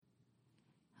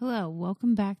Hello,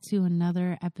 welcome back to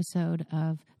another episode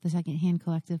of the Secondhand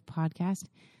Collective podcast.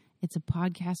 It's a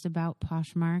podcast about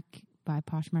Poshmark by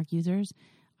Poshmark users.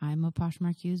 I'm a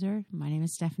Poshmark user. My name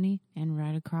is Stephanie, and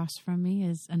right across from me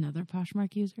is another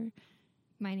Poshmark user.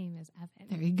 My name is Evan.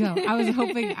 There you go. I was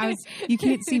hoping, you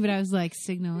can't see, but I was like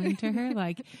signaling to her,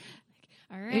 like,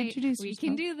 all right, introduce we yourself.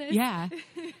 can do this. Yeah.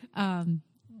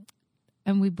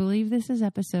 And we believe this is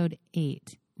episode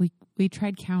 8. We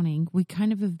tried counting. We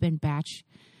kind of have been batch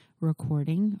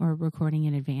recording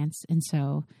in advance. And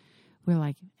so we're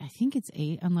like, I think it's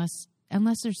 8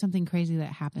 unless there's something crazy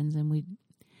that happens and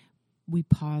we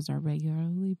pause our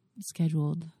regularly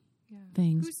scheduled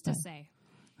things. Who's to say?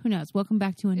 Who knows? Welcome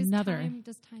back to another.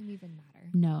 Does time even matter?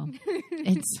 No,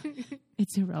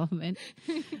 it's irrelevant.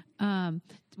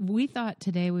 We thought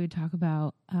today we would talk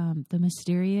about the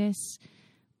mysterious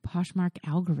Poshmark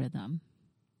algorithm.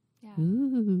 Yeah.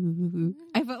 Ooh.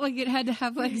 I felt like it had to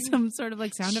have like some sort of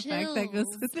like sound effect that goes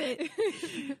with it.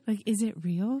 Like, is it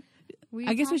real?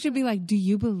 I guess we should be like, do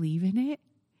you believe in it?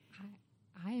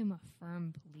 I am a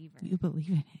firm believer. Do you believe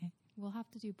in it? We'll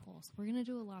have to do polls. We're going to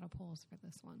do a lot of polls for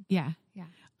this one. Yeah. Yeah.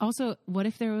 Also, what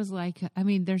if there was like,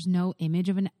 there's no image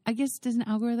of I guess, does an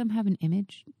algorithm have an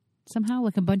image somehow?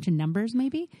 Like a bunch of numbers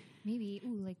maybe? Maybe,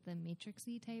 like the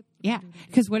Matrix-y type. Yeah,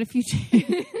 because what if you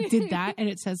did that and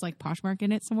it says like Poshmark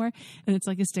in it somewhere, and it's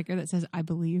like a sticker that says "I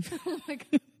believe." Oh my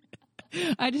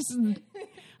God.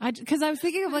 Because I was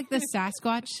thinking of like the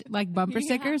Sasquatch like bumper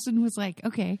stickers, and was like,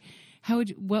 okay,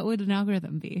 what would an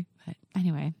algorithm be? But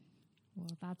anyway,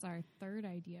 well, that's our third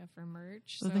idea for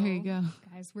merch. Well, so, there you go,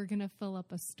 guys. We're gonna fill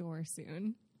up a store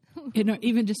soon.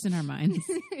 Even just in our minds.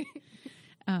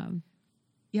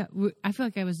 Yeah, I feel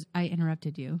like I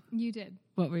interrupted you. You did.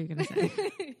 What were you going to say?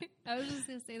 I was just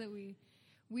going to say that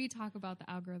we talk about the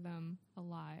algorithm a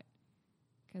lot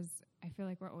because I feel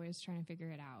like we're always trying to figure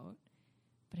it out.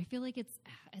 But I feel like it's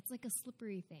like a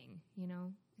slippery thing, you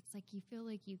know? It's like you feel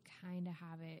like you kind of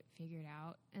have it figured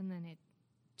out and then it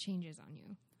changes on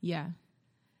you. Yeah.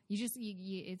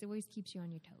 It always keeps you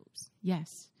on your toes. Yes.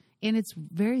 And it's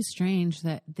very strange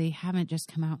that they haven't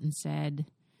just come out and said,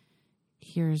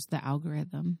 here's the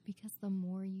algorithm. Because the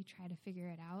more you try to figure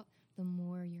it out, the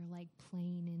more you're like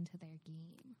playing into their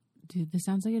game. Dude, this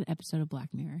sounds like an episode of Black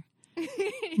Mirror.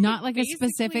 Not like a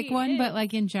specific one, but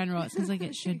like in general, it sounds like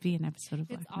it should be an episode of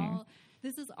Black Mirror.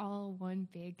 This is all one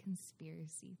big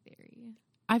conspiracy theory.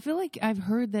 I feel like I've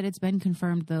heard that it's been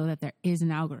confirmed, though, that there is an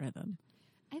algorithm.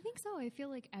 I think so. I feel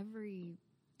like every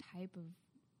type of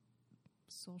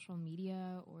social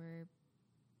media or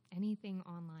anything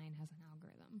online has an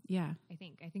algorithm. Yeah. I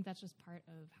think that's just part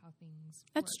of how things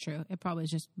That's work. true. It probably is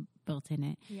just built in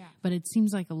it. Yeah. But it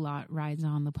seems like a lot rides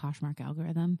on the Poshmark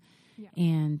algorithm. Yeah.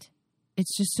 And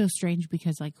it's just so strange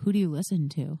because, like, who do you listen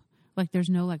to? Like, there's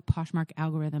no, like, Poshmark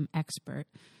algorithm expert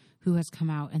who has come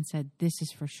out and said, this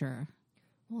is for sure.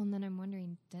 Well, and then I'm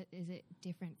wondering, is it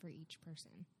different for each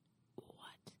person?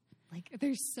 What? Like,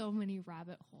 there's so many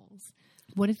rabbit holes.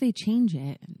 What if they change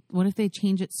it? What if they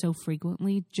change it so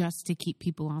frequently just to keep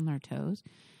people on their toes?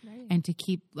 Right. And to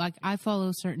keep, like, I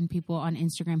follow certain people on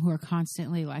Instagram who are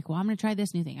constantly like, well, I'm going to try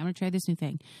this new thing. I'm going to try this new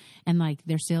thing. And, like,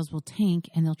 their sales will tank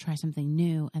and they'll try something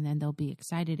new and then they'll be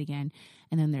excited again.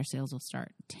 And then their sales will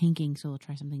start tanking, so they'll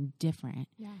try something different.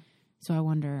 Yeah. So I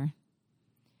wonder,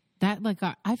 that, like,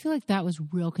 I feel like that was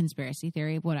real conspiracy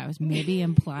theory of what I was maybe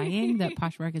implying, that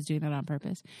Poshmark is doing that on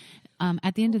purpose.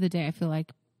 At the end of the day, I feel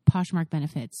like Poshmark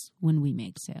benefits when we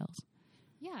make sales.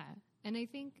 Yeah. And I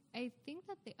think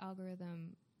that the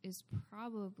algorithm is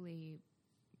probably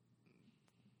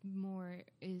more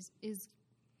is I'm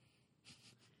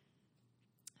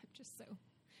just so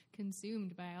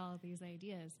consumed by all of these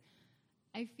ideas.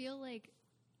 I feel like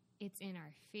it's in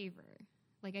our favor.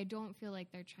 Like, I don't feel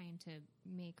like they're trying to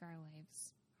make our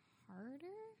lives harder.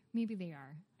 Maybe they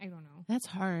are. I don't know. That's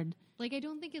hard. Like, I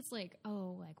don't think it's like,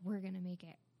 oh, like, we're going to make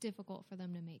it difficult for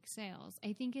them to make sales.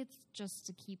 I think it's just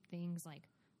to keep things, like,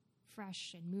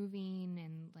 fresh and moving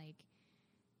and, like,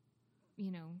 you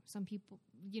know, some people,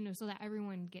 you know, so that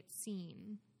everyone gets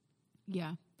seen.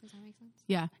 Yeah. Does that make sense?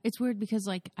 Yeah. It's weird because,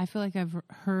 like, I feel like I've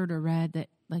heard or read that,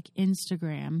 like,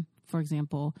 Instagram, for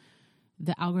example,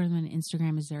 the algorithm in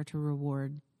Instagram is there to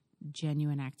reward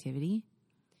genuine activity.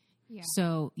 Yeah.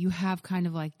 So you have kind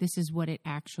of like, this is what it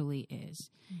actually is.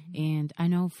 Mm-hmm. And I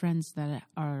know friends that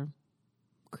are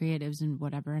creatives and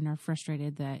whatever and are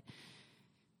frustrated that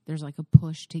there's like a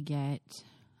push to get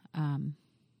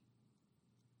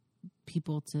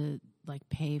people to like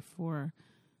pay for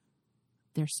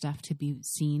their stuff to be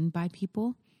seen by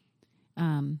people.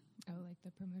 Like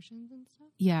the promotions and stuff?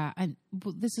 Yeah.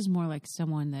 Well, this is more like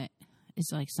someone that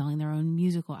is like selling their own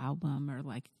musical album or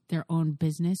like their own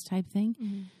business type thing.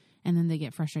 Mm-hmm. And then they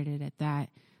get frustrated at that.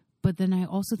 But then I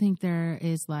also think there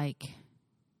is like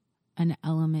an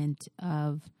element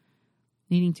of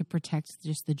needing to protect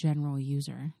just the general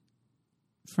user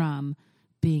from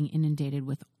being inundated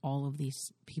with all of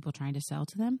these people trying to sell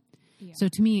to them. Yeah. So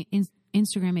to me,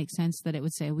 Instagram makes sense that it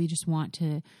would say, we just want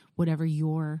to, whatever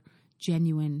your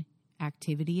genuine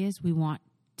activity is, we want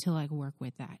to like work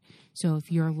with that. So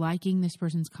if you're liking this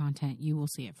person's content, you will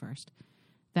see it first.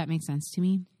 That makes sense to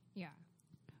me. Yeah.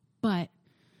 But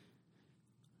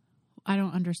I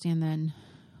don't understand then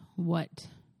what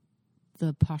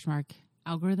the Poshmark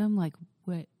algorithm, like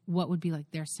what would be like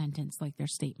their sentence, like their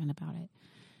statement about it.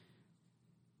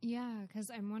 Yeah,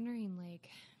 because I'm wondering, like,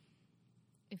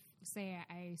 if, say,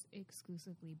 I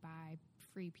exclusively buy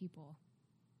free people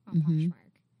on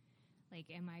Poshmark, like,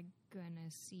 am I going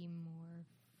to see more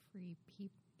free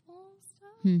people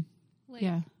stuff? Like,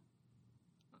 yeah.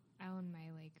 On my,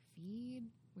 like, feed,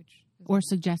 which is or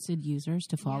suggested users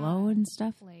to follow and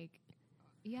stuff? Like,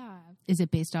 yeah. Is it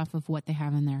based off of what they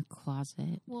have in their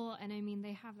closet? Well, and I mean,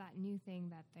 they have that new thing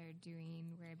that they're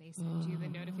doing where they send you the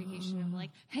notification of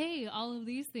like, hey, all of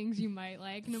these things you might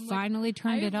like. And I'm finally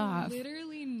turned it off. I've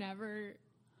literally never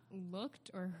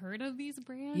looked or heard of these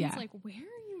brands. Yeah. Like, where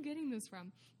are you getting this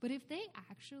from? But if they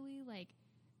actually like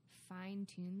fine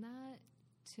tune that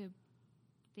to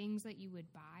things that you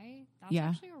would buy, that's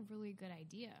actually a really good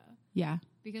idea. Yeah.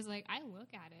 Because like I look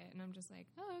at it and I'm just like,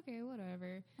 oh, okay,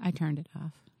 whatever. I turned it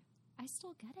off. I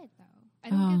still get it though. I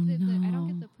don't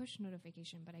get the push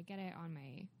notification, but I get it on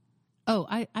my. Oh,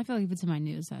 I feel like if it's in my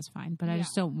news, that's fine. But I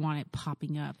just don't want it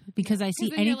popping up because I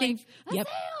see anything. Like,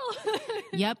 sale!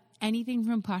 Yep. Anything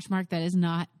from Poshmark that is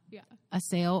not a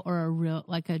sale or a real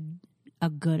like a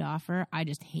good offer, I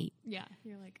just hate. Yeah,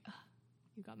 you're like, ugh,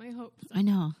 you got my hopes. I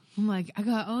know. I'm like, I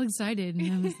got all excited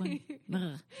and I was like,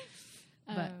 ugh.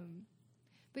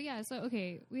 But yeah, so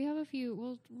okay, we have a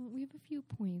few. We have a few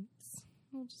points.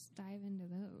 We'll just dive into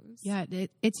those. Yeah,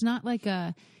 it's not like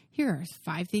here are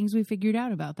 5 things we figured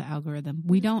out about the algorithm.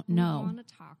 We don't know. We want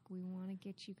to talk. We want to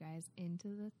get you guys into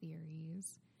the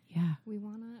theories. Yeah. We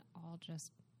want to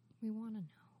we want to know.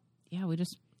 Yeah, we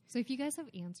just. So if you guys have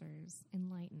answers,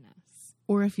 enlighten us.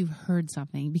 Or if you've heard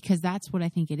something, because that's what I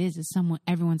think it is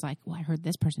everyone's like, well, I heard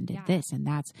this person did this, and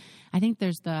that's, I think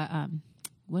there's the,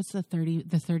 what's the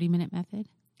 30-minute method?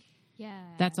 Yeah.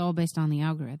 That's all based on the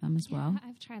algorithm as well.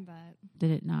 I've tried that. Did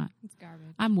it not? It's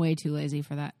garbage. I'm way too lazy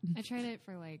for that. I tried it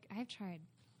for like, I've tried.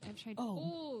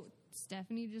 Oh,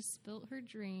 Stephanie just spilt her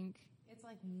drink.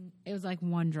 It was like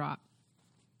 1 drop.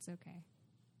 It's okay.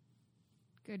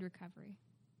 Good recovery.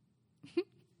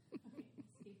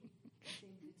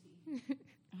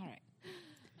 All right.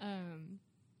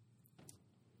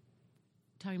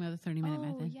 Talking about the 30-minute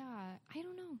method. Yeah. I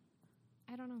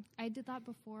don't know. I did that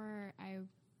before I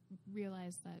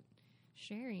realized that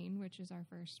sharing, which is our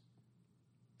first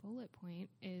bullet point,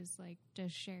 is like,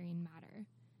 does sharing matter?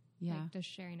 Yeah. Like, does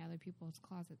sharing other people's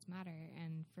closets matter?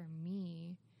 And for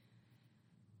me,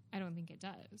 I don't think it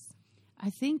does.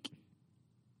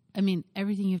 I mean,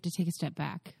 everything you have to take a step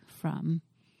back from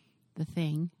the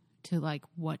thing to like,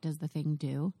 what does the thing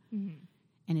do? Mm-hmm.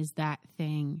 And is that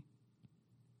thing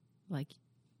like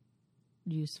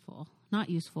useful? Not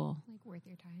useful. Like worth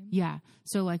your time? Yeah.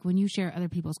 So like when you share other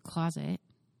people's closet,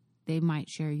 they might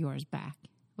share yours back.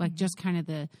 Like just kind of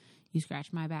the, you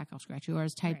scratch my back, I'll scratch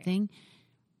yours type thing.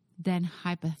 Then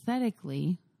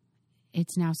hypothetically,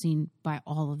 it's now seen by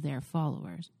all of their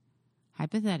followers.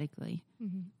 Hypothetically.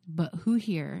 Mm-hmm. But who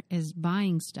here is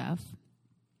buying stuff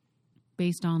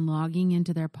based on logging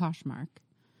into their Poshmark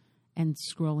and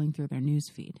scrolling through their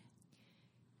newsfeed?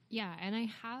 Yeah, and I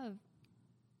have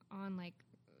on like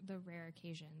the rare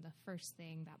occasion, the first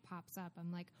thing that pops up,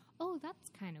 I'm like, oh, that's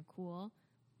kind of cool.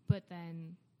 But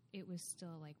then it was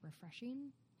still like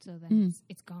refreshing. So then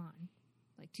it's gone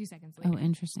like 2 seconds later. Oh,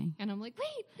 interesting. And I'm like,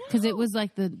 wait, because it was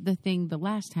like the thing the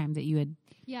last time that you had.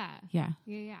 Yeah.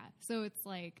 So it's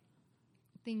like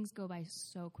things go by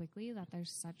so quickly that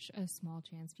there's such a small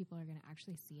chance people are going to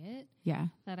actually see it. Yeah.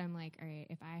 That I'm like, all right,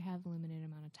 if I have a limited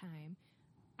amount of time,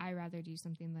 I rather do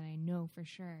something that I know for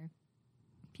sure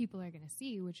people are going to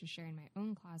see, which is sharing my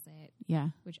own closet. Yeah.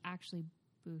 Which actually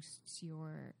boosts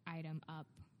your item up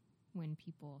when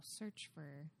people search for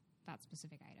that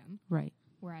specific item. Right.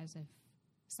 Whereas if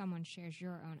someone shares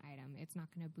your own item, it's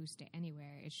not going to boost it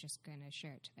anywhere. It's just going to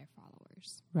share it to their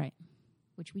followers. Right.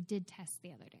 Which we did test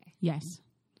the other day. Yes.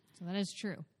 So that is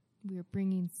true. We are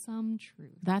bringing some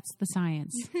truth. That's the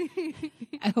science.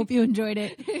 I hope you enjoyed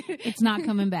it. It's not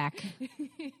coming back.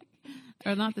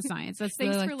 Or not the science. That's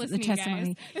Thanks the, for listening, the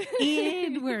testimony. guys.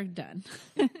 And we're done.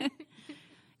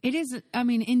 It is, I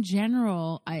mean, in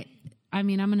general, I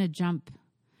mean, I'm going to jump.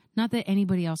 Not that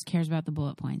anybody else cares about the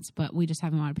bullet points, but we just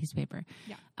have them on a piece of paper.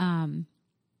 Yeah.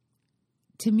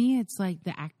 To me, it's like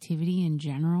the activity in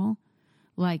general.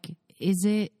 Like, is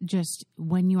it just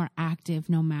when you are active,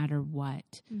 no matter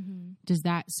what, does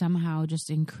that somehow just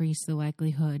increase the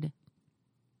likelihood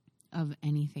of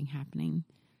anything happening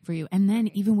for you? And then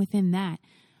even within that,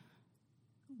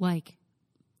 like,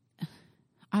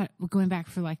 going back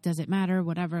for like, does it matter?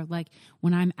 Whatever. Like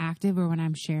when I'm active or when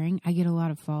I'm sharing, I get a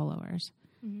lot of followers.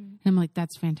 And I'm like,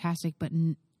 that's fantastic. But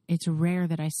it's rare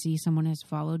that I see someone has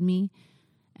followed me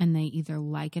and they either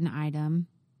like an item,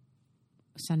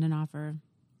 send an offer,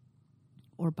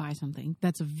 or buy something.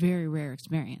 That's a very rare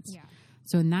experience. Yeah.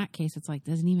 So in that case, it's like,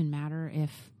 doesn't even matter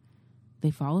if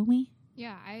they follow me.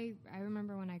 Yeah. I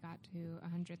remember when I got to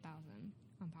 100,000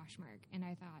 on Poshmark and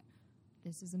I thought,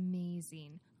 this is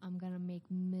amazing. I'm going to make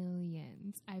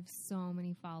millions. I have so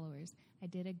many followers. I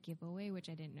did a giveaway, which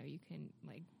I didn't know you can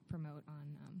like promote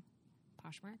on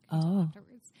Poshmark until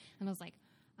afterwards. And I was like,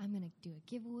 I'm going to do a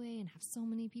giveaway and have so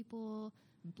many people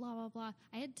and blah, blah, blah.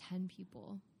 I had 10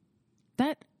 people.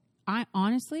 I'm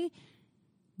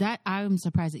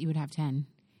surprised that you would have 10.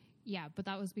 Yeah, but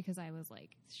that was because I was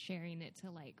like sharing it to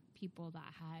like people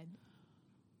that had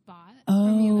bought Oh,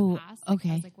 from me in the past. Like, okay.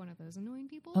 I was like one of those annoying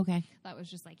people. Okay. That was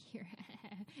just like, here,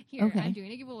 Okay. I'm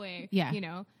doing a giveaway. Yeah. You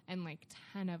know, and like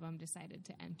 10 of them decided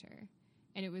to enter.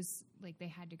 And it was like they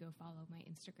had to go follow my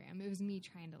Instagram. It was me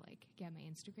trying to like get my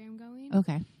Instagram going.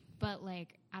 Okay. But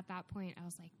like at that point, I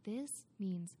was like, this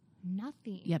means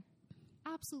nothing. Yep.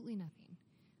 Absolutely nothing.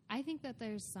 I think that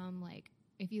there's some like,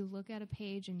 if you look at a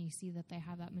page and you see that they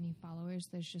have that many followers,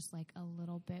 there's just like a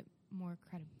little bit more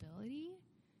credibility.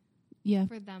 Yeah.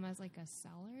 For them as like a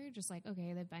seller, just like,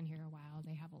 okay, they've been here a while,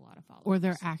 they have a lot of followers. Or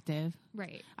they're active.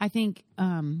 Right. I think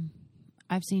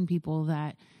I've seen people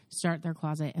that start their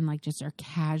closet and like just are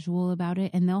casual about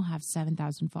it, and they'll have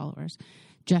 7,000 followers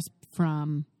just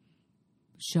from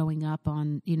showing up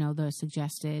on, you know, the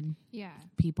suggested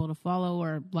people to follow,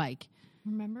 or like.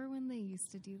 Remember when they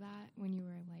used to do that when you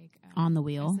were like on the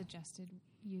wheel, a suggested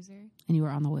user, and you were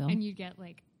on the wheel, and you'd get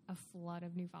like a flood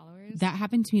of new followers? That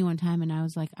happened to me one time, and I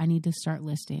was like, I need to start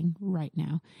listing right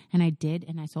now, and I did,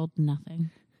 and I sold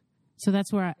nothing. So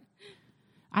that's where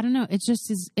I don't know. It's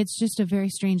just a very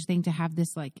strange thing to have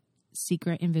this like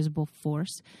secret invisible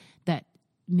force that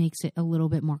makes it a little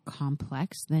bit more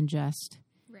complex than just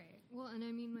right. Well, and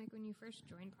I mean, like when you first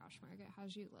join Poshmark, it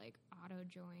has you like auto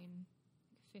join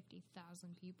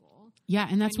 50,000 people. Yeah,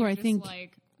 and that's where I think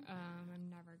like I'm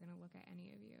never going to look at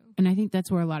any of you. And I think that's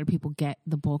where a lot of people get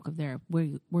the bulk of their where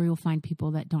you'll find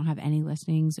people that don't have any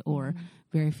listings or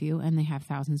very few, and they have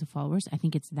thousands of followers. I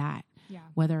think it's that. Yeah.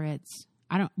 Whether it's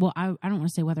I don't want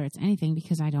to say whether it's anything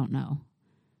because I don't know.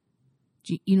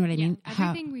 You know what I mean?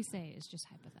 Everything we say is just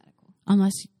hypothetical.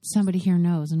 Unless somebody here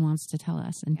knows and wants to tell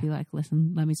us and be like,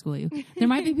 listen, let me school you. There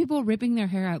might be people ripping their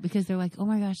hair out because they're like, oh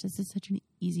my gosh, this is such an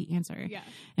easy answer. Yeah.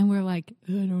 And we're like,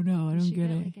 I don't know. I don't get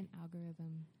it. Like an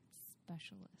algorithm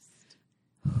specialist.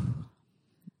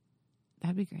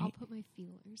 That'd be great. I'll put my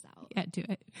feelers out. Yeah, do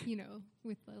it. You know,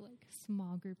 with the like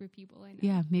small group of people I know.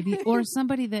 Yeah, maybe. Or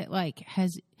somebody that like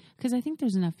has, because I think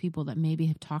there's enough people that maybe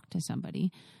have talked to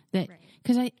somebody that,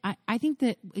 because I think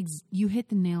that you hit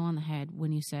the nail on the head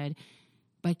when you said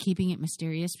by keeping it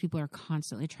mysterious, people are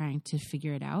constantly trying to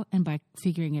figure it out. And by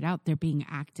figuring it out, they're being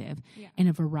active in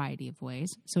a variety of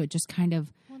ways. So it just kind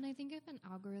of. Well, and I think if an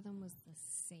algorithm was the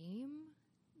same,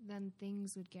 then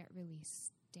things would get really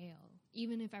stale.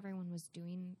 Even if everyone was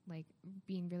doing, like,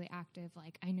 being really active,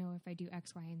 like, I know if I do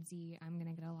X, Y, and Z, I'm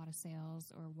going to get a lot of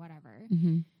sales or whatever.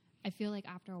 Mm-hmm. I feel like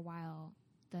after a while,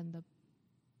 then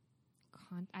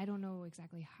I don't know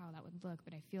exactly how that would look,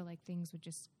 but I feel like things would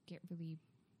just get really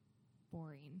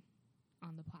boring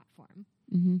on the platform.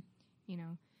 Mm-hmm. You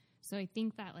know? So I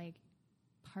think that, like,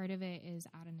 part of it is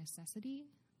out of necessity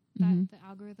that the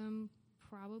algorithm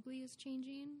probably is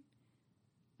changing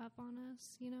up on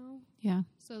us, you know? Yeah.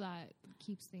 So that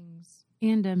keeps things.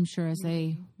 And I'm sure as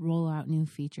they roll out new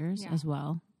features as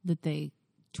well, that they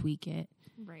tweak it.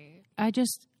 Right.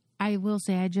 I will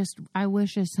say, I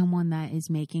wish as someone that is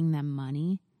making them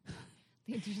money,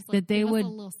 that they would, a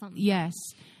little something. Yes.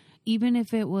 Even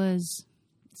if it was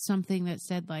something that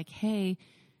said like, hey,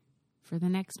 for the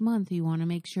next month, you want to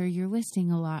make sure you're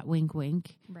listing a lot, wink,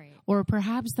 wink. Right. Or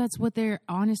perhaps that's what they're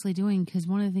honestly doing, because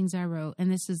one of the things I wrote,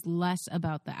 and this is less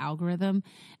about the algorithm,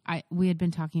 we had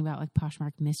been talking about like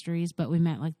Poshmark mysteries, but we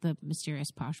meant like the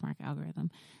mysterious Poshmark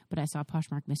algorithm. But I saw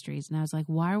Poshmark mysteries, and I was like,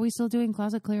 why are we still doing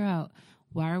closet clear out?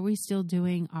 Why are we still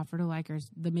doing offer to likers,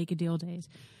 the make a deal days,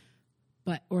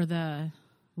 or the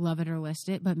love it or list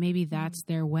it? But maybe that's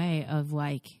their way of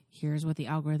like, here's what the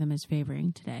algorithm is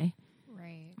favoring today.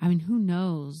 Right. I mean, who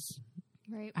knows?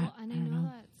 Right. Well, I know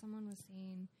that someone was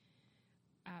saying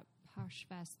at Posh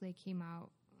Fest they came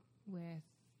out with,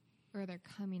 or they're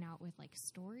coming out with like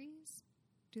stories.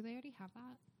 Do they already have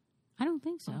that? I don't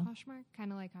think so. On Poshmark,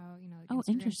 kind of like how like oh, Instagram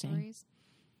interesting. Stories.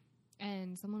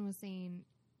 And someone was saying,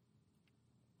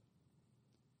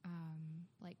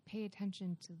 like, pay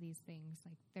attention to these things.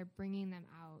 Like, they're bringing them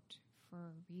out for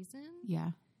a reason. Yeah.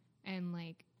 And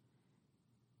like,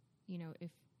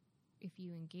 if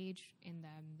you engage in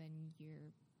them, then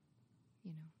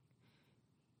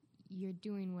you're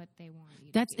doing what they want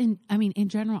you to do. In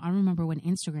general, I remember when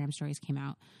Instagram stories came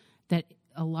out that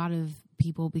a lot of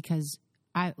people, because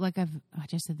I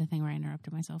just did the thing where I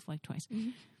interrupted myself like twice.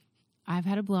 Mm-hmm. I've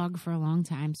had a blog for a long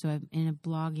time, so I'm in a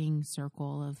blogging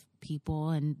circle of people,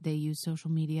 and they use social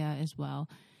media as well.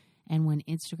 And when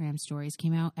Instagram stories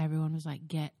came out, everyone was like,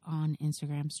 get on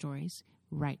Instagram stories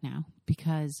right now,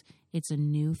 because it's a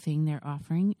new thing they're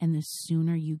offering. And the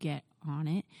sooner you get on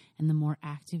it and the more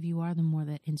active you are, the more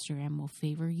that Instagram will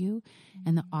favor you. Mm-hmm.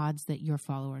 And the odds that your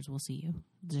followers will see you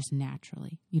just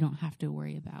naturally. You don't have to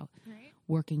worry about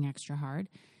working extra hard.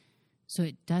 So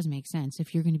it does make sense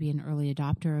if you're going to be an early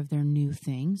adopter of their new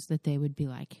things, that they would be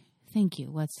like, thank you.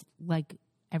 Let's like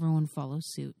everyone follow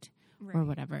suit or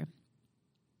whatever.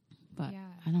 But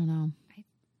I don't know.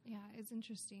 It's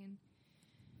interesting.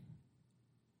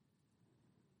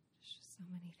 There's just so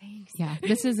many things. Yeah,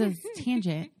 this is a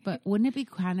tangent, but wouldn't it be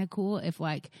kind of cool if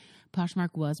like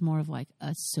Poshmark was more of like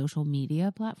a social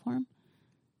media platform?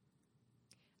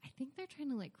 I think they're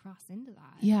trying to like cross into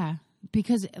that. Yeah,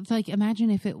 because like imagine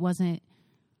if it wasn't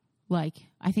like,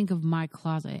 I think of my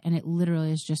closet and it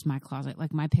literally is just my closet.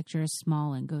 Like my picture is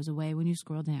small and goes away when you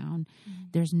scroll down.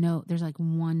 Mm-hmm. There's like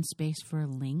one space for a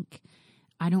link.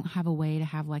 I don't have a way to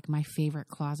have like my favorite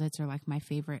closets or like my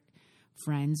favorite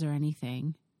friends or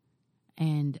anything.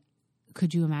 And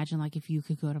could you imagine like if you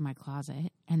could go to my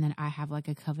closet and then I have like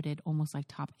a coveted almost like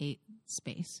top 8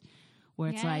 space where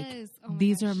it's like,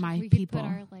 these are my people. We could put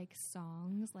our like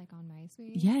songs like on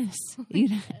MySpace. Yes.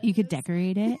 You could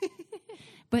decorate it.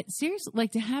 But seriously,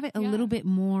 like to have it a little bit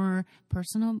more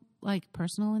personal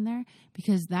in there,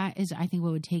 because that is, I think,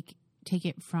 what would take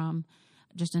it from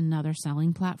just another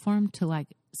selling platform to like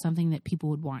something that people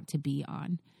would want to be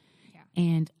on. Yeah.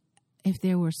 And if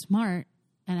they were smart,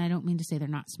 and I don't mean to say they're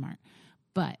not smart,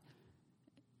 but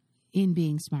in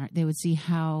being smart, they would see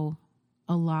how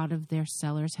a lot of their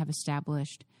sellers have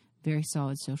established very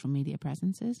solid social media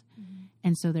presences. Mm-hmm.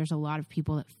 And so there's a lot of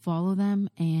people that follow them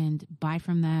and buy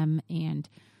from them and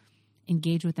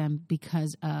engage with them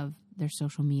because of their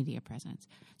social media presence.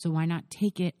 So why not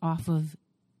take it off of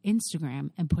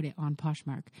Instagram and put it on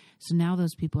Poshmark? So now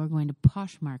those people are going to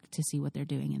Poshmark to see what they're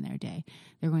doing in their day.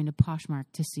 They're going to Poshmark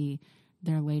to see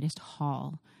their latest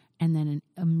haul and then an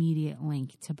immediate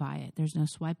link to buy it. There's no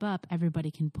swipe up.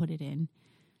 Everybody can put it in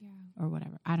or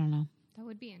whatever. I don't know. That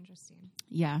would be interesting.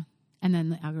 Yeah. And then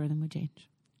the algorithm would change.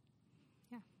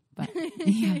 Yeah. But,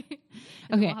 yeah.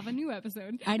 Okay. We'll have a new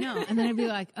episode. I know. And then I'd be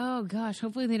like, oh, gosh,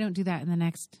 hopefully they don't do that in the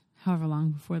next however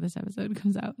long before this episode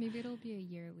comes out. Maybe it'll be a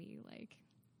yearly, like,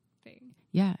 thing.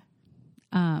 Yeah.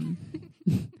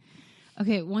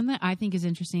 Okay, one that I think is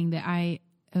interesting that I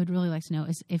would really like to know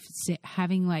is if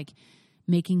having, like,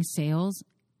 making sales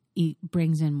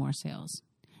brings in more sales.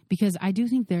 Because I do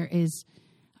think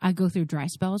I go through dry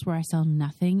spells where I sell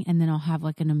nothing and then I'll have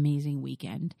like an amazing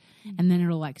weekend and then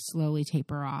it'll like slowly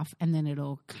taper off and then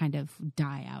it'll kind of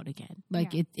die out again.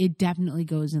 Like it definitely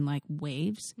goes in like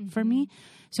waves for me.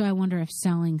 So I wonder if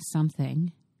selling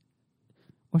something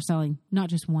or selling not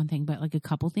just one thing, but like a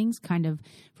couple things kind of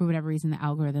for whatever reason, the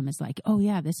algorithm is like, oh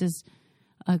yeah, this is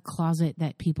a closet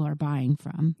that people are buying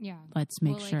from. Yeah. Let's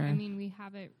make sure. I mean, we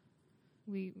have it,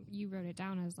 you wrote it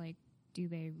down as like, do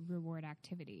they reward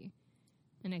activity?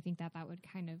 And I think that would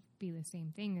kind of be the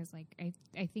same thing as like,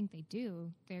 I think they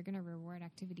do. They're going to reward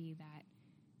activity that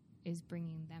is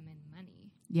bringing them in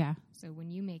money. Yeah. So when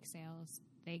you make sales,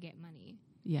 they get money.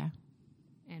 Yeah.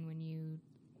 And when you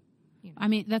know. I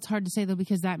mean, that's hard to say though,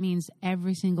 because that means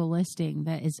every single listing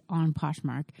that is on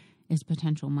Poshmark is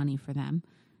potential money for them.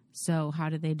 So how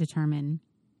do they determine,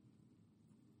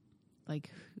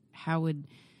 like, how would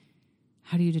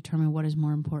how do you determine what is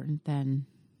more important than...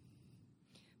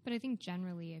 But I think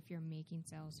generally if you're making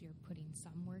sales, you're putting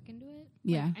some work into it.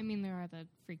 Yeah. Like, I mean, there are the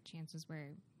freak chances where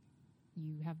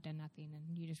you have done nothing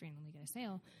and you just randomly get a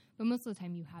sale. But most of the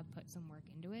time you have put some work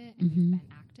into it and you've been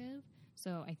active.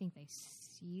 So I think they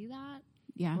see that.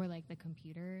 Yeah. Or like the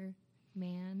computer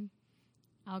man,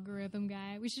 algorithm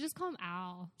guy. We should just call him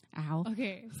Al. Al.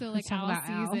 Okay. So like Al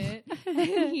sees it.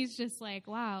 And he's just like,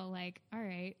 wow, like, all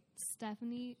right,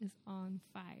 Stephanie is on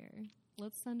fire.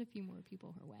 Let's send a few more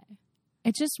people her way.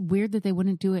 It's just weird that they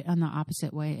wouldn't do it on the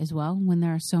opposite way as well, when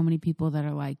there are so many people that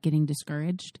are like getting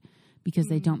discouraged because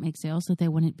they don't make sales, that they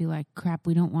wouldn't be like, crap,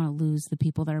 we don't want to lose the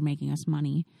people that are making us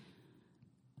money.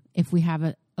 If we have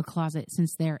a closet,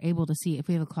 since they're able to see, if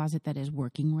we have a closet that is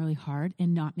working really hard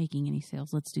and not making any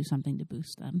sales, let's do something to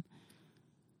boost them.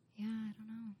 Yeah, I don't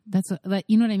know. That's like,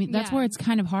 you know what I mean? That's where it's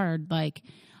kind of hard. Like,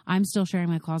 I'm still sharing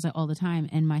my closet all the time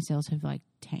and my sales have like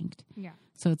tanked. Yeah.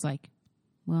 So it's like,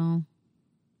 well,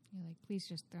 you're like, please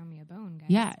just throw me a bone, guys.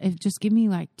 Yeah, just give me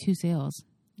like 2 sales.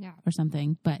 Yeah. Or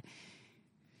something. But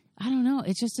I don't know.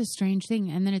 It's just a strange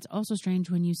thing. And then it's also strange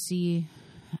when you see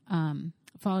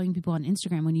following people on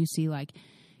Instagram, when you see like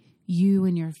you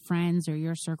and your friends or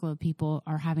your circle of people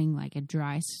are having like a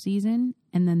dry season.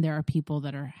 And then there are people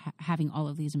that are having all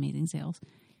of these amazing sales.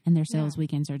 And their sales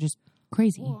weekends are just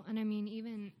crazy. Well, and I mean,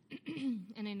 even,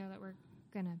 and I know that we're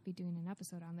going to be doing an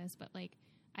episode on this, but like,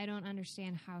 I don't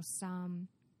understand how some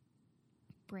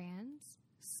brands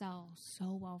sell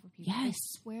so well for people. Yes.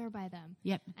 I swear by them.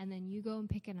 Yep. And then you go and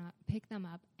pick them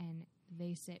up and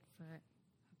they sit for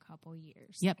a couple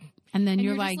years. Yep. And then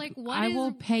you're like I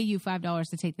will pay you $5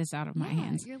 to take this out of my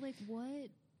hands. You're like,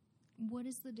 what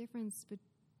is the difference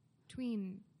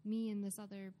between me and this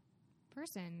other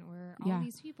person or all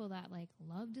these people that like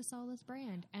love to sell this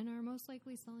brand and are most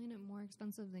likely selling it more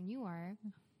expensive than you are?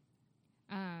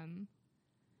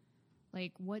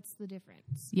 Like, what's the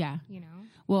difference? Yeah. You know?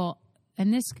 Well,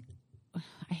 and this,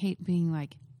 I hate being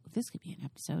like, this could be an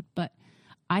episode, but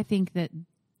I think that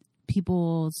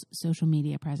people's social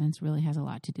media presence really has a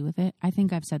lot to do with it. I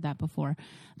think I've said that before,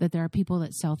 that there are people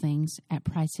that sell things at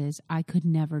prices I could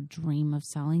never dream of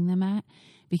selling them at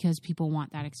because people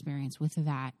want that experience with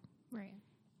that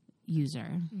user.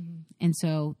 Mm-hmm. And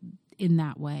so in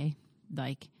that way,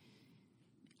 like,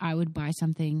 I would buy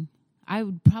something. I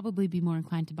would probably be more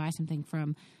inclined to buy something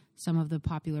from some of the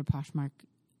popular Poshmark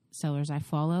sellers I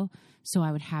follow. So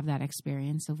I would have that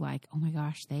experience of like, oh my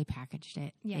gosh, they packaged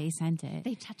it. Yeah. They sent it.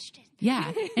 They touched it.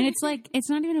 Yeah. And it's like, it's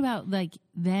not even about like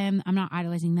them. I'm not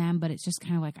idolizing them, but it's just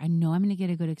kind of like, I know I'm going to get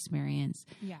a good experience.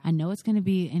 Yeah. I know it's going to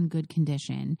be in good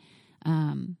condition.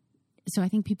 So I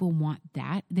think people want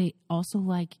that. They also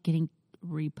like getting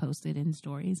reposted in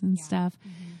stories and stuff.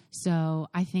 Mm-hmm. So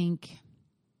I think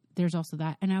there's also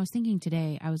that. And I was thinking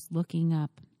today, I was looking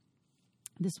up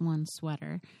this one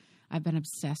sweater. I've been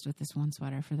obsessed with this one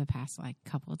sweater for the past like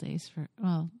couple of days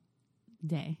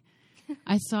day.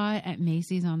 I saw it at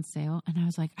Macy's on sale and I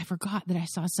was like, I forgot that I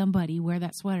saw somebody wear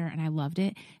that sweater and I loved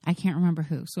it. I can't remember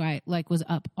who. So I like was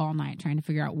up all night trying to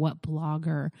figure out what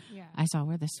blogger I saw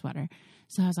wear this sweater.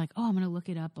 So I was like, oh, I'm going to look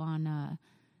it up on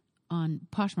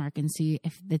Poshmark and see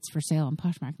if it's for sale on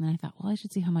Poshmark. And then I thought, well, I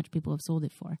should see how much people have sold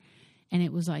it for. And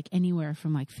it was like anywhere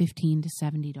from like $15 to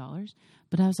 $70.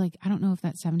 But I was like, I don't know if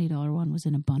that $70 one was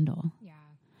in a bundle. Yeah.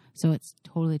 So it's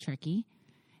totally tricky.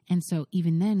 And so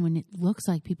even then, when it looks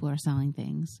like people are selling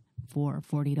things for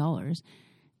 $40,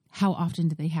 how often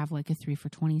do they have like a 3 for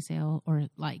 $20 sale or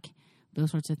like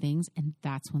those sorts of things? And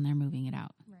that's when they're moving it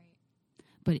out. Right.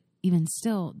 But even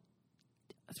still,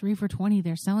 3 for $20,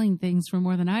 they're selling things for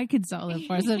more than I could sell them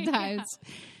for sometimes.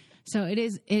 So it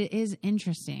is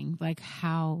interesting, like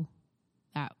how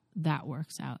that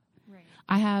works out. Right.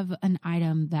 I have an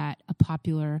item that a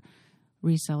popular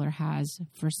reseller has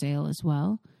for sale as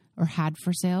well, or had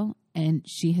for sale, and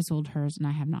she has sold hers and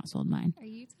I have not sold mine. Are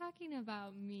you talking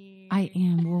about me? I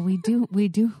am. Well, we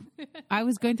do. I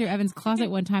was going through Evan's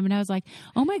closet one time and I was like,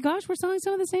 oh my gosh, we're selling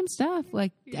some of the same stuff.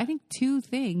 Like, I think 2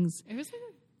 things. It was like,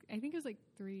 I think it was like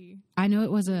 3. I know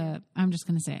it was I'm just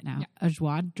going to say it now, a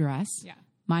joie dress. Yeah.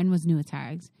 Mine was new with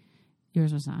tags.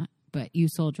 Yours was not, but you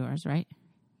sold yours, right?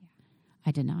 I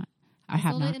did not. I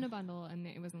have sold not. It in a bundle, and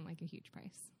it wasn't like a huge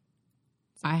price.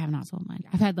 So I have not sold mine. Yeah.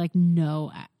 I've had like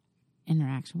no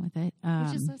interaction with it,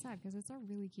 which is so sad because it's a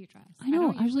really cute dress. I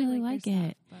know. I really like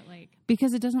it, stuff, but like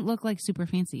because it doesn't look like super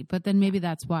fancy. But then maybe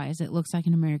that's why, is it looks like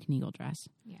an American Eagle dress.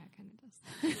 Yeah, it kind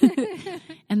of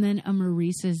does. And then a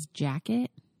Maurice's jacket.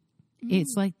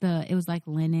 It's like it was like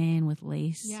linen with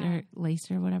lace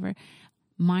or whatever.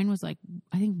 Mine was like,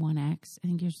 I think 1X. I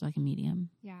think yours was like a medium.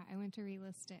 Yeah, I went to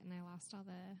relist it and I lost all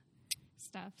the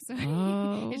stuff. So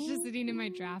it's just sitting in my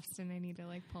drafts and I need to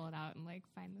like pull it out and like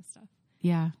find the stuff.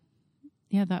 Yeah.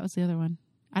 Yeah, that was the other one.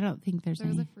 I don't think there's There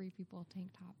any. was a Free People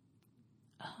tank top.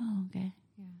 Oh, okay.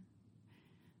 Yeah.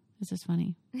 This is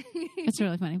funny. It's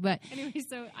really funny. But anyway,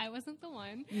 so I wasn't the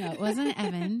one. No, it wasn't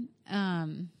Evan.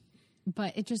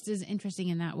 But it just is interesting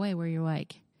in that way where you're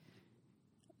like,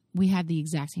 we had the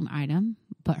exact same item,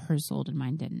 but hers sold and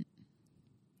mine didn't.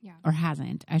 Yeah. Or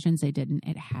hasn't. I shouldn't say didn't.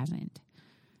 It hasn't.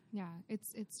 Yeah,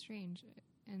 it's strange.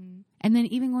 And then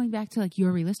even going back to like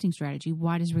your relisting strategy,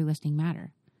 why does relisting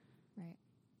matter? Right.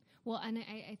 Well, and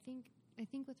I think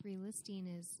with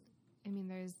relisting is, I mean,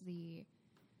 there's the,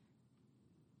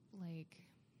 like,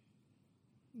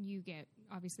 you get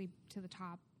obviously to the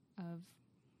top of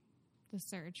the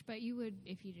search, but you would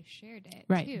if you just shared it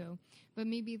too. But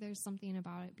maybe there's something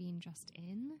about it being just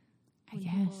in when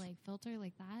people like filter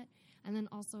like that. And then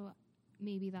also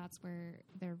maybe that's where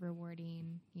they're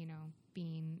rewarding, you know,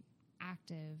 being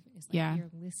active is like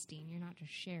you're listing, you're not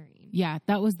just sharing. Yeah,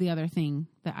 that was the other thing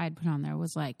that I'd put on there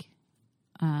was like,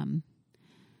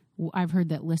 I've heard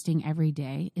that listing every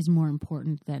day is more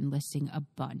important than listing a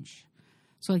bunch.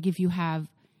 So like if you have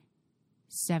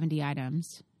 70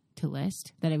 items to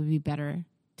list, that it would be better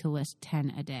to list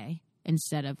 10 a day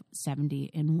instead of 70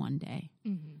 in one day,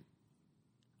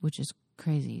 which is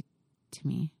crazy to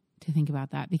me to think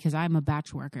about that because I'm a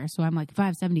batch worker. So I'm like, if I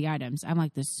have 70 items, I'm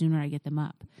like, the sooner I get them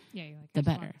up, you're like, the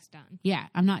better. It's done. Yeah.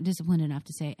 I'm not disciplined enough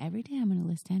to say every day I'm going to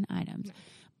list 10 items,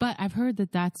 but I've heard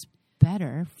that that's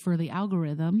better for the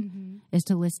algorithm is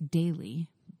to list daily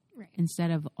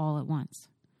instead of all at once.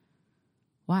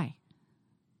 Why?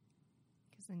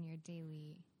 Because then you're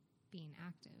daily being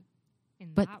active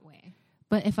in that way.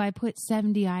 But if I put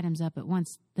 70 items up at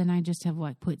once, then I just have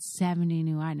like put 70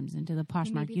 new items into the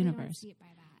Poshmark universe. They don't see it by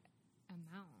that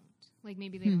amount. Like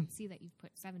maybe they don't see that you've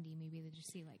put 70. Maybe they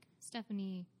just see like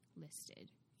Stephanie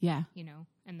listed. Yeah. You know,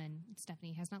 and then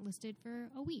Stephanie has not listed for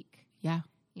a week. Yeah.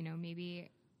 You know, maybe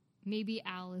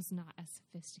Al is not as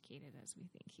sophisticated as we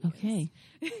think he is.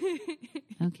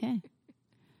 Okay.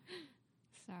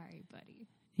 Sorry, buddy.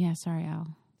 Yeah, sorry, Al.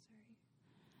 Sorry.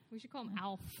 We should call him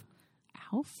Alf.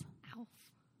 Alf? Alf.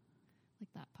 Like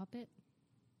that puppet.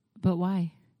 But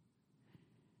why?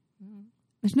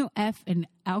 There's no F in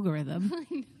algorithm. I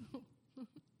know.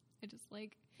 I just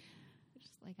like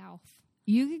Alf.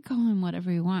 You can call him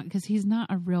whatever you want because he's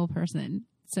not a real person.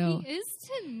 So he is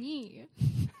to me.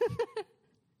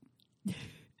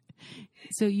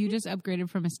 So you just upgraded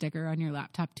from a sticker on your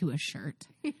laptop to a shirt.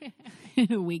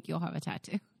 In a week, you'll have a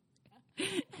tattoo.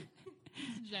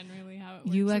 That's generally how it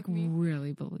works. You like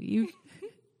really believe.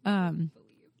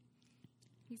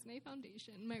 He's my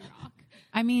foundation, my rock.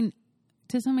 I mean,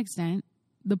 to some extent,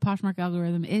 the Poshmark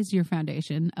algorithm is your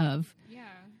foundation of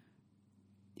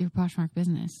your Poshmark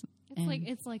business.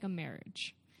 It's like a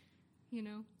marriage, you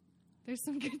know. There's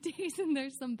some good days and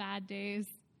there's some bad days.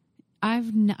 I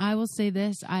will say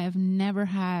this: I've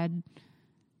only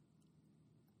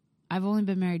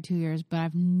been married 2 years, but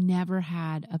I've never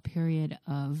had a period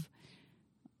of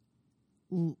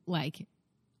like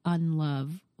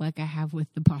unlove like I have with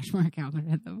the Poshmark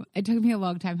algorithm. It took me a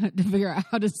long time to figure out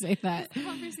how to say that. This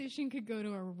conversation could go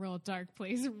to a real dark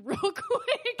place real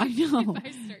quick. I know. If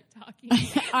I start talking.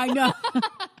 I know.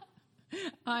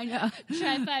 I know.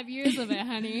 Try 5 years of it,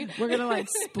 honey. We're going to like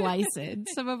splice in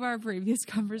some of our previous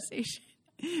conversation.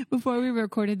 Before we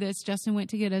recorded this, Justin went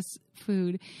to get us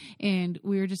food and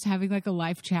we were just having like a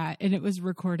live chat and it was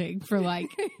recording for like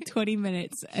 20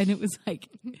 minutes. And it was like,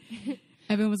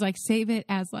 Evan was like, save it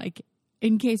as like,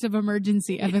 in case of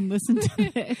emergency, Evan, listen to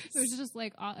this. It was just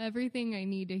like everything I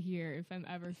need to hear if I'm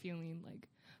ever feeling like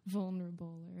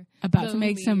vulnerable or about to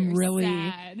make some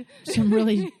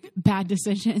really bad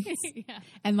decisions. Yeah.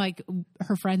 And like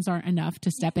her friends aren't enough to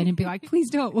step in and be like,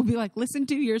 please don't. We'll be like, listen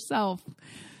to yourself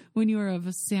when you are of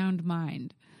a sound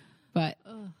mind. But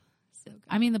so good.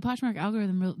 I mean, the Poshmark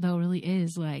algorithm though really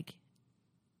is like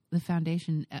the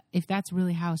foundation. If that's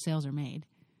really how sales are made,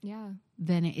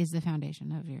 then it is the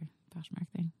foundation of your Poshmark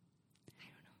thing.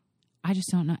 I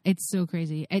just don't know. It's so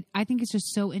crazy. I think it's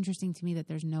just so interesting to me that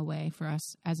there's no way for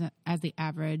us as the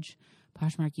average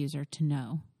Poshmark user to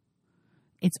know.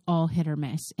 It's all hit or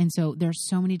miss. And so there's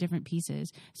so many different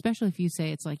pieces, especially if you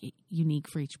say it's like unique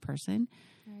for each person,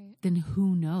 then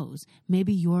who knows?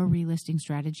 Maybe your relisting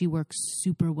strategy works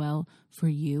super well for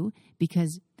you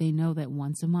because they know that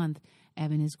once a month,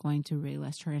 Evan is going to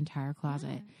relist her entire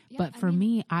closet. Yeah, but for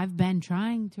me, I've been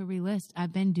trying to relist.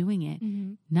 I've been doing it.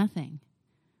 Nothing.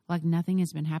 Like nothing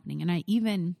has been happening. And I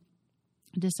even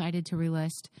decided to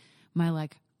relist my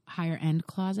like higher end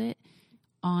closet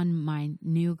on my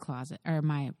new closet or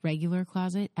my regular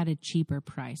closet at a cheaper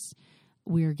price.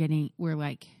 We're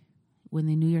like, when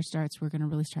the new year starts, we're going to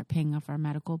really start paying off our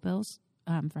medical bills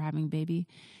for having a baby.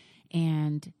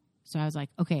 And so I was like,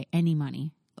 okay, any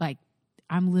money. Like,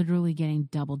 I'm literally getting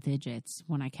double digits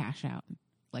when I cash out,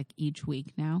 like, each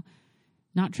week now.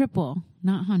 Not triple,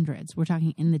 not hundreds. We're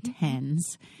talking in the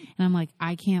tens. And I'm like,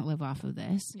 I can't live off of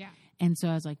this. Yeah. And so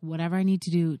I was like, whatever I need to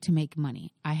do to make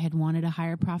money. I had wanted a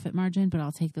higher profit margin, but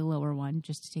I'll take the lower one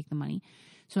just to take the money.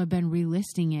 So I've been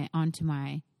relisting it onto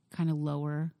my kind of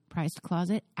lower priced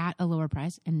closet at a lower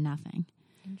price and nothing.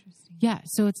 Interesting. Yeah.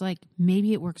 So it's like,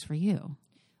 maybe it works for you.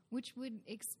 Which would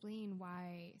explain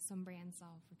why some brands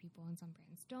sell for people and some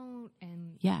brands don't.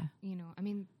 And, yeah, you know, I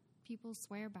mean, people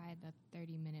swear by the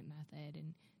 30-minute method,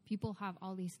 and people have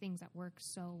all these things that work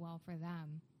so well for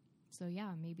them. So,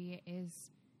 yeah, maybe it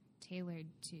is tailored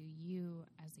to you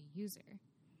as a user,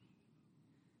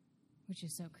 which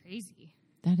is so crazy.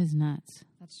 That is nuts.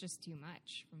 That's just too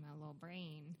much for my little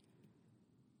brain.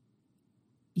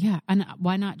 Yeah. And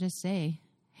why not just say,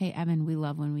 hey, Evan, we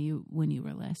love when you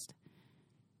relist.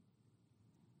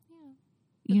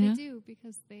 But you they know? do,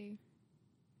 because then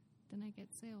I get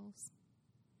sales.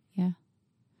 Yeah.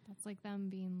 That's like them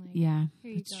being like, yeah,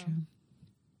 here you that's go. true.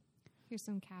 Here's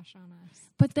some cash on us.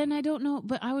 But then I don't know,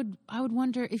 but I would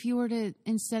wonder if you were to,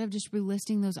 instead of just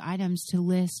relisting those items, to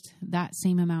list that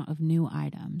same amount of new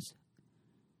items.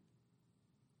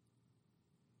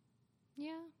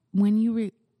 Yeah. When you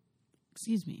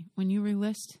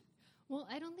relist. Well,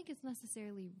 I don't think it's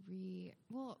necessarily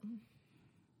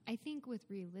I think with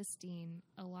relisting,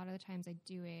 a lot of the times I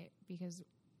do it because,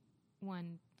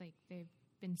 one, like, they've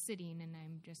been sitting and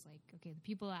I'm just like, okay, the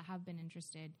people that have been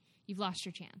interested, you've lost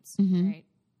your chance, right?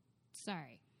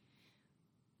 Sorry.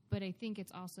 But I think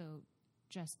it's also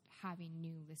just having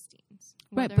new listings,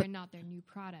 whether or not they're new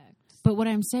products. But what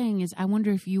I'm saying is, I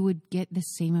wonder if you would get the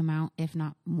same amount, if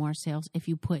not more sales, if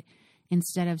you put,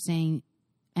 instead of saying,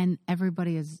 and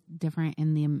everybody is different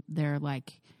in their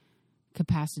like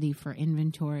capacity for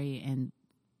inventory and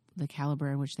the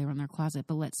caliber in which they were in their closet.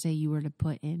 But let's say you were to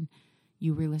put in,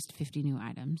 you relist 50 new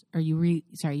items, or you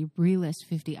relist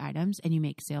 50 items and you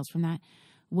make sales from that.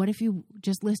 What if you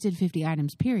just listed 50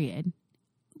 items, period?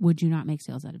 Would you not make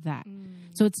sales out of that?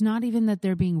 So it's not even that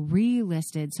they're being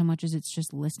relisted so much as it's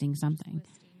just listing something.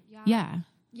 Yeah.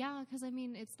 Yeah, because I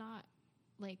mean, it's not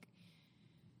like,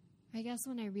 I guess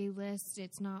when I relist,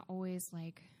 it's not always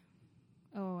like,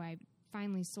 oh, I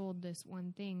finally sold this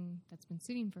one thing that's been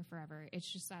sitting for forever.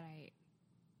 It's just that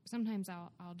sometimes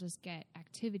I'll just get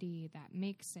activity that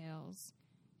makes sales,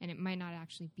 and it might not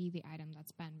actually be the item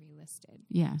that's been relisted.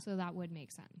 Yeah. So that would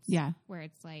make sense. Yeah. Where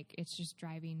it's like, it's just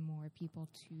driving more people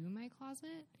to my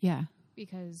closet. Yeah.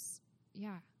 Because,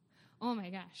 yeah. Oh my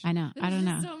gosh. I know. I don't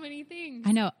know. So many things.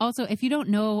 I know. Also, if you don't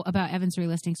know about Evan's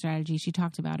relisting strategy, she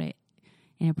talked about it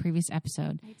in a previous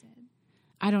episode. I did.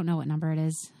 I don't know what number it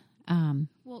is.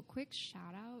 Well, quick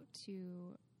shout out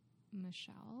to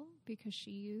Michelle, because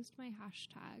she used my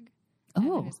hashtag.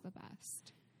 Evan is the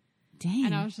best. Dang.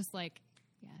 And I was just like,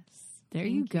 yes. There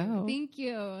you go. Thank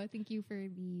you. Thank you for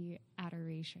the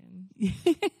adoration.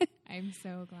 I'm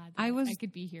so glad that I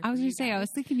could be here. I was going to say, I was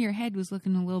thinking your head was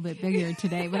looking a little bit bigger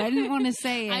today, but I didn't want to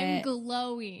say it. I'm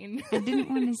glowing. I didn't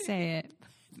want to say it.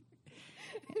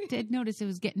 I did notice it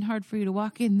was getting hard for you to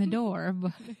walk in the door,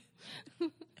 but...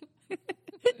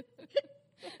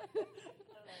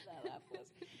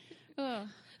 Oh,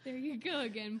 there you go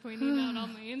again, pointing out all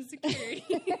my insecurities.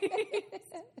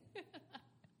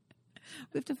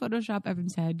 We have to Photoshop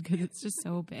Evan's head because it's just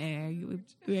so big. We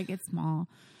make it small.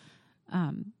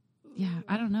 Yeah,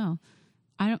 I don't know.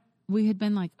 We had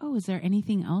been like, oh, is there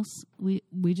anything else? We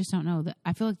just don't know.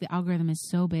 I feel like the algorithm is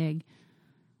so big,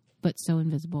 but so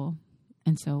invisible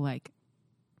and so like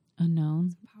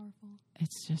unknown. It's powerful.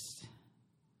 It's just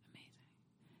amazing.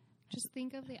 Just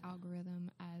think of the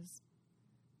algorithm as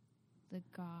the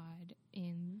God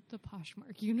in the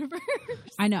Poshmark universe.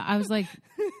 I know. I was like,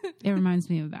 it reminds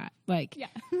me of that. Like, yeah.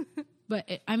 But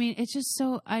it's just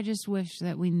so, I just wish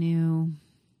that we knew,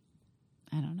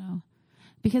 I don't know.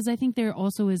 Because I think there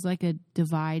also is like a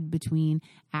divide between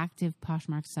active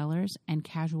Poshmark sellers and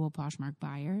casual Poshmark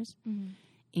buyers.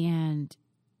 Mm-hmm. And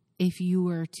if you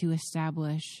were to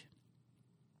establish,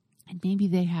 and maybe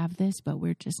they have this, but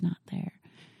we're just not there.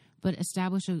 But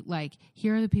establish,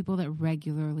 here are the people that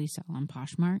regularly sell on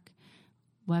Poshmark,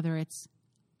 whether it's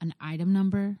an item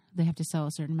number, they have to sell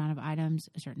a certain amount of items,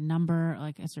 a certain number,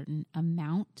 like a certain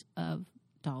amount of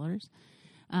dollars.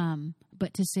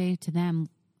 But to say to them,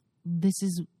 this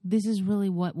is really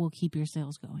what will keep your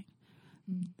sales going.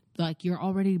 Mm-hmm. Like, you're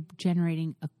already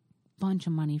generating a bunch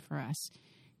of money for us.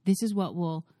 this is what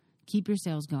will keep your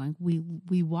sales going.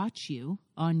 We watch you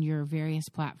on your various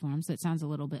platforms. That sounds a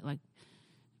little bit like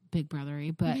Big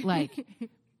Brothery, but like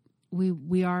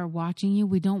we are watching you.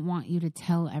 We don't want you to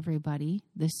tell everybody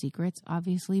the secrets,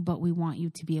 obviously, but we want you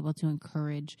to be able to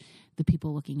encourage the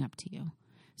people looking up to you.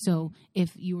 So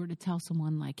if you were to tell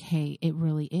someone like, hey, it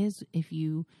really is, if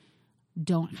you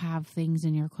don't have things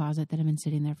in your closet that have been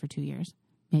sitting there for 2 years,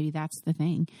 maybe that's the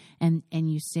thing. And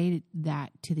you say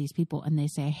that to these people and they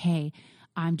say, hey,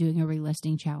 I'm doing a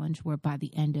relisting challenge where by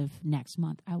the end of next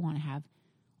month, I want to have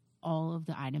all of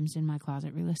the items in my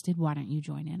closet relisted. Why don't you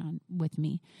join in on with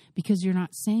me? Because you're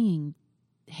not saying,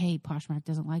 hey, Poshmark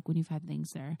doesn't like when you've had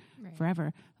things there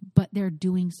forever, but they're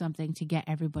doing something to get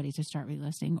everybody to start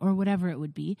relisting or whatever it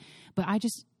would be. But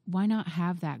why not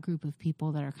have that group of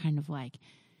people that are kind of like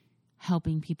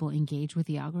helping people engage with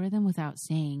the algorithm without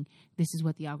saying this is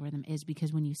what the algorithm is?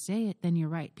 Because when you say it, then you're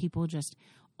right. People just,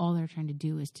 all they're trying to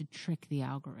do is to trick the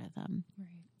algorithm. Right.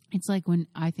 It's like when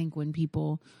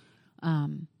people,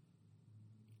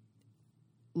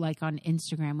 like on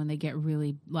Instagram, when they get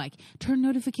really like, turn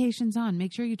notifications on,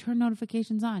 make sure you turn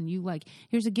notifications on. You like,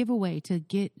 here's a giveaway to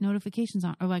get notifications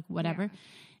on, or like whatever. Yeah.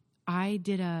 I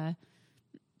did a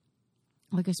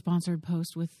sponsored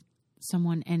post with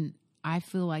someone, and I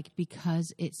feel like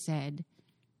because it said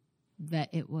that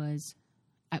it was,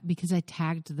 because I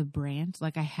tagged the brand,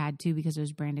 like I had to because it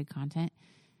was branded content,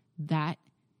 that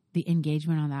the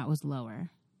engagement on that was lower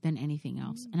than anything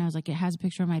else. And I was like, it has a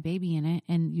picture of my baby in it,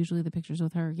 and usually the pictures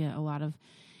with her get a lot of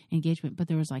engagement, but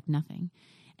there was like nothing.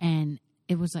 And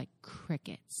it was like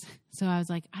crickets. So I was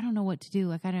like, I don't know what to do.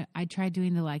 Like I tried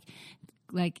doing the like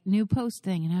new post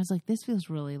thing, and I was like, this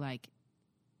feels really like,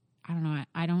 I don't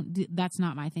know. That's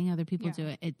not my thing. Other people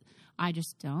do it. I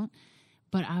just don't.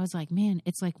 But I was like, man,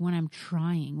 it's like when I'm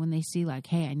trying, when they see like,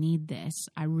 hey, I need this,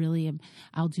 I really am,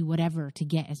 I'll do whatever to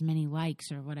get as many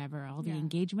likes or whatever, all the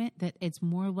engagement, that it's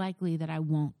more likely that I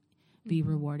won't be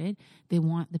rewarded. They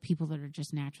want the people that are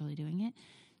just naturally doing it.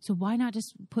 So why not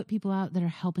just put people out that are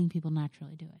helping people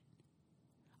naturally do it?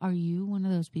 Are you one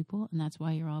of those people, and that's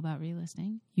why you're all about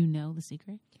relisting? You know the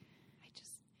secret?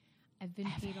 I've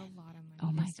been paid a lot of money.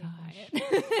 Oh my gosh.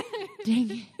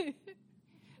 Dang it.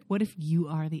 What if you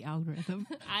are the algorithm?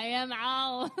 I am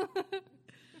Al.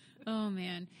 Oh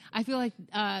man. I feel like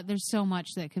there's so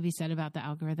much that could be said about the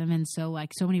algorithm, and so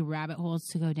like so many rabbit holes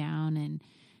to go down and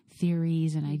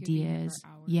theories and ideas.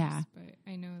 Could be here for hours,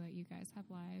 but I know that you guys have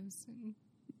lives and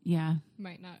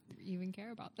might not even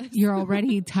care about this. You're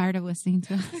already tired of listening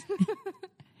to us.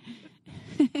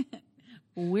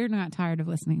 We're not tired of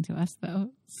listening to us, though.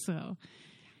 So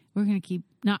we're going to keep...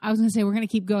 I was going to say we're going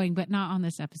to keep going, but not on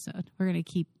this episode. We're going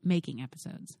to keep making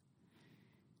episodes.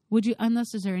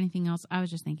 Unless is there anything else? I was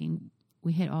just thinking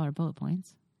we hit all our bullet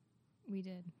points. We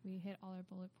did. We hit all our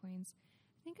bullet points.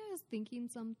 I think I was thinking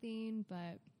something, but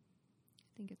I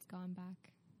think it's gone back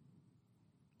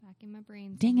in my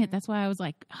brain somewhere. Dang it. That's why I was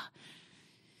like...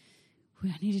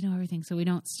 I need to know everything so we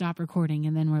don't stop recording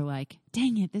and then we're like,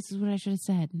 dang it, this is what I should have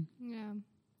said. Yeah.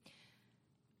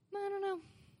 I don't know.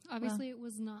 Obviously, it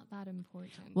was not that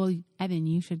important. Well, Evan,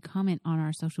 you should comment on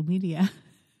our social media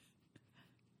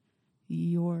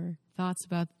your thoughts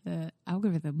about the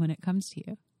algorithm when it comes to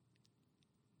you.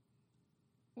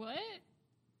 What?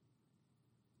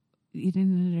 You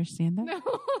didn't understand that? No.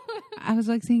 I was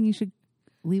like saying you should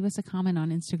leave us a comment on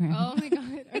Instagram. Oh, my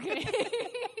God. Okay.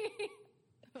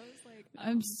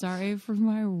 I'm sorry for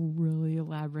my really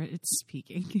elaborate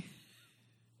speaking.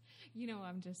 You know,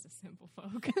 I'm just a simple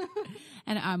folk.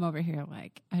 And I'm over here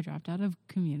like, I dropped out of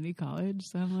community college,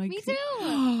 so I'm like... Me too!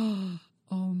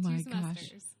 Oh my 2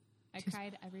 semesters. gosh. I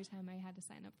cried every time I had to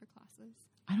sign up for classes.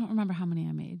 I don't remember how many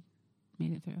I made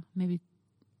it through. Maybe...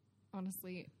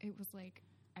 Honestly, it was like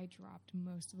I dropped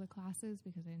most of the classes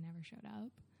because I never showed up.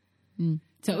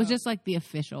 So it was just like the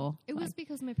official. It was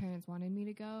because my parents wanted me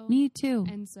to go. Me too.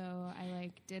 And so I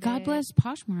did God bless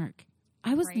Poshmark.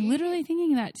 I was literally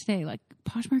thinking that today. Like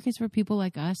Poshmark is for people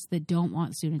like us that don't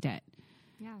want student debt.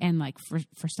 Yeah. And like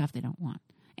for stuff they don't want.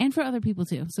 And for other people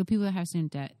too. So people that have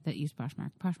student debt that use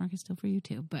Poshmark. Poshmark is still for you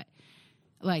too. But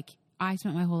like I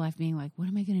spent my whole life being like, what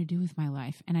am I going to do with my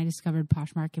life? And I discovered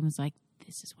Poshmark and was like,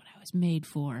 this is what I was made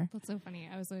for. That's so funny.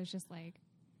 I was always just like,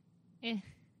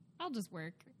 I'll just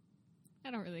work. I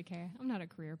don't really care. I'm not a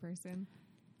career person.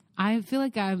 I feel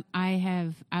like I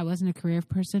wasn't a career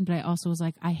person, but I also was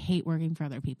like, I hate working for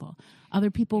other people. Other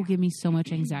people give me so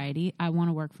much anxiety. I want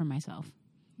to work for myself.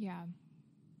 Yeah.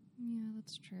 Yeah,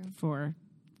 that's true. For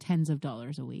tens of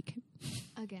dollars a week.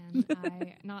 Again,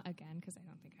 not again, because I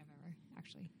don't think I've ever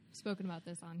actually spoken about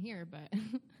this on here, but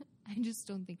I just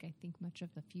don't think I think much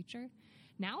of the future.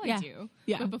 Now I do.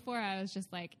 Yeah. But before I was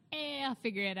just like, I'll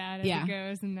figure it out as it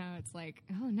goes. And now it's like,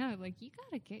 oh no, like you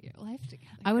got to get your life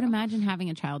together. I would imagine having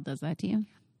a child does that to you.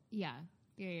 Yeah.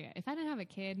 If I didn't have a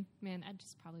kid, man, I'd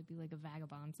just probably be like a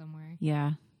vagabond somewhere.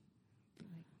 Yeah. Be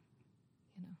like,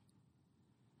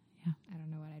 Yeah. I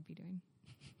don't know what I'd be doing.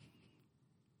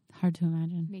 Hard to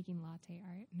imagine. Making latte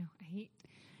art. No, I hate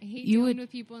dealing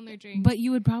with people and their drinks. But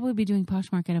you would probably be doing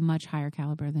Poshmark at a much higher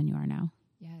caliber than you are now.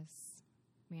 Yes.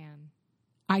 Man.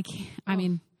 I can't. I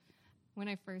mean, when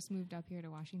I first moved up here to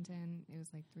Washington, it was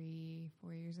like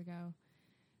 3-4 years ago.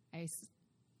 I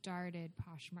started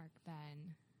Poshmark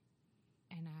then,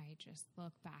 and I just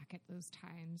look back at those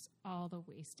times, all the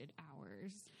wasted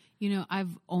hours. You know,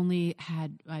 I've only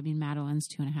had, Madeline's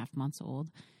 2.5 months old,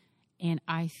 and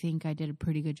I think I did a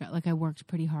pretty good job. Like, I worked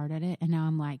pretty hard at it, and now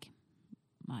I'm like,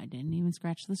 I didn't even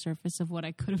scratch the surface of what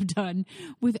I could have done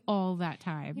with all that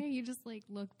time. Yeah, you just, like,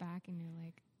 look back, and you're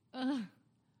like, ugh.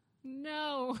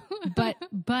 No. but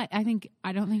I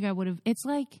don't think I would have. It's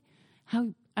like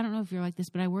how, I don't know if you're like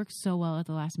this, but I work so well at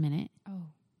the last minute. Oh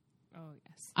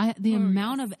yes. The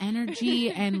amount of energy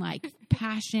and like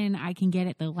passion I can get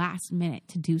at the last minute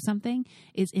to do something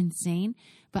is insane.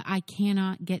 But I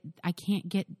can't get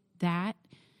that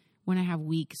when I have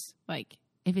weeks. Like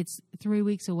if it's 3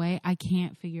 weeks away, I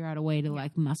can't figure out a way to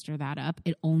like muster that up.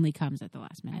 It only comes at the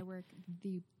last minute. I work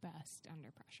the best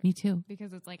under pressure. Me too.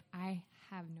 Because it's like, I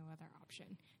have no other option.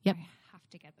 Yep. I have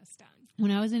to get this done.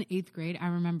 When I was in 8th grade, I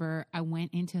remember I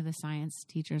went into the science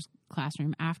teacher's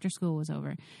classroom after school was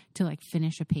over to like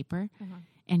finish a paper.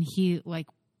 And he like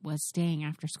was staying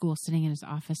after school, sitting in his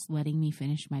office, letting me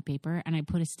finish my paper. And I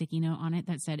put a sticky note on it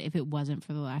that said, if it wasn't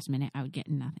for the last minute, I would get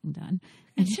nothing done.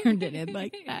 And turned it in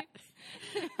like that.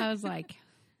 I was like,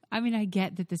 I mean, I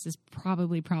get that this is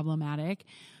probably problematic,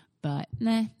 but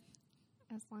nah.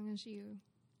 As long as you...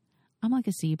 I'm like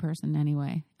a C person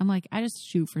anyway. I'm like, I just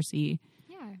shoot for C.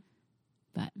 Yeah.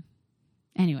 But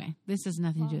anyway, this has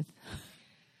nothing to do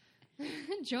with...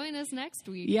 Join us next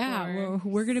week. Yeah,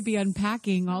 we're going to be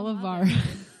unpacking all of our...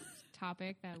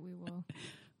 topic that we will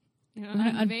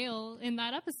unveil in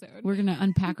that episode. We're going to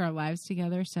unpack our lives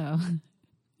together, so...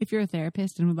 If you're a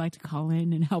therapist and would like to call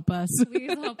in and help us.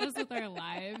 Please help us with our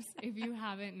lives. If you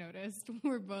haven't noticed,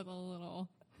 we're both a little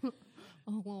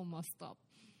messed up.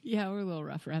 Yeah, we're a little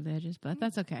rough around the edges, but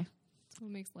that's okay. That's what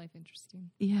makes life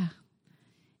interesting. Yeah.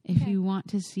 If you want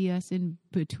to see us in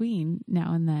between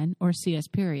now and then, or see us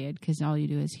period, because all you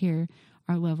do is hear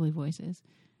our lovely voices.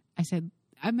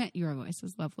 I meant your voice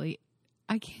is lovely.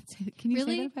 I can't say that. Can you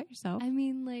say that about yourself? I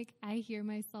mean, like, I hear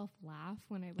myself laugh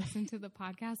when I listen to the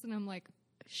podcast, and I'm like,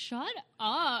 shut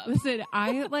up. Listen,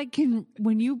 I like can,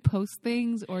 when you post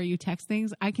things or you text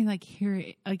things, I can like hear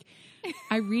it. Like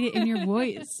I read it in your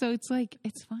voice. So it's like,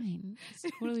 it's fine. It's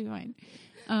totally fine.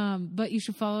 But you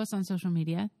should follow us on social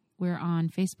media. We're on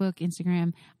Facebook,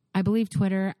 Instagram, I believe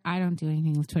Twitter. I don't do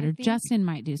anything with Twitter. Justin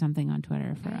might do something on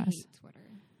Twitter for us. I hate Twitter.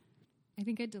 I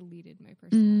think I deleted my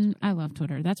personal Twitter. I love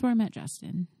Twitter. That's where I met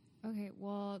Justin. Okay,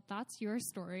 well, that's your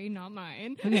story, not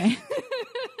mine. Okay.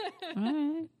 All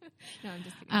right. No, I'm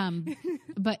just kidding.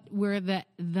 But we're the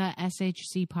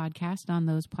SHC podcast on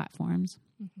those platforms.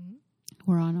 Mm-hmm.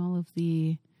 We're on all of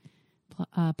the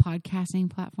podcasting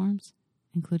platforms,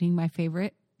 including my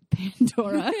favorite,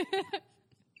 Pandora.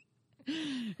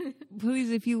 Please,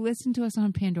 if you listen to us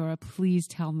on Pandora, please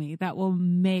tell me. That will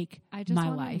make my life. I just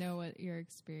want to know what your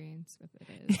experience with it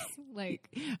is. Like,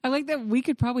 I like that we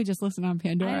could probably just listen on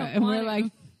Pandora, and we're like,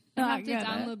 I have to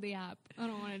download the app. I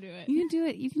don't want to do it. You can do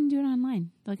it. You can do it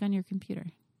online, like on your computer.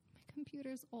 My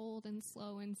computer's old and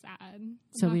slow and sad.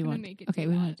 So we won't make it. Okay,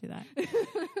 we won't do that.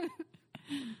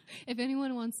 If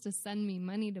anyone wants to send me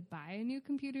money to buy a new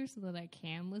computer so that I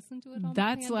can listen to it on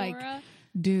that's Pandora, like,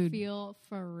 dude, feel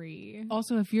free.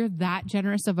 Also, if you're that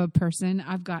generous of a person,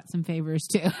 I've got some favors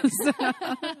too.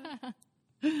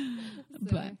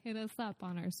 But hit us up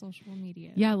on our social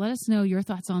media. Yeah, let us know your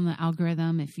thoughts on the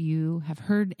algorithm. If you have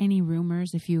heard any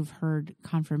rumors, if you've heard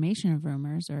confirmation of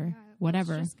rumors or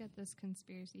whatever. Let's just get this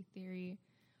conspiracy theory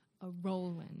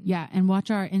rolling. Yeah, and watch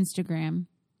our Instagram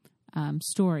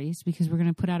stories, because we're going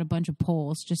to put out a bunch of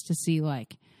polls just to see,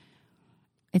 like,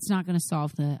 it's not going to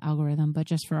solve the algorithm, but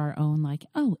just for our own, like,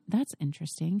 oh, that's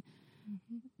interesting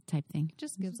type thing. It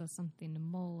just gives us something to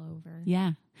mull over.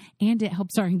 Yeah. And it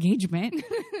helps our engagement.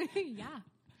 Yeah.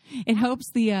 It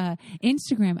helps the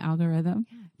Instagram algorithm.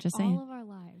 Yeah. Just saying. All of our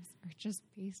lives are just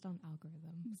based on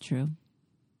algorithms. True.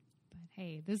 But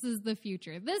hey, this is the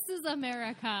future. This is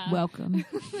America. Welcome.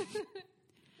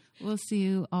 We'll see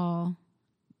you all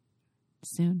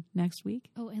soon, next week.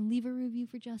 Oh, and leave a review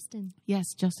for Justin.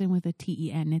 Yes, Justin with a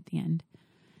TEN at the end.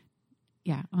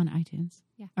 Yeah, on iTunes.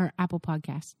 Yeah. Or Apple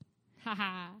Podcast.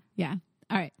 Haha. Yeah.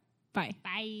 All right. Bye.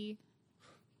 Bye.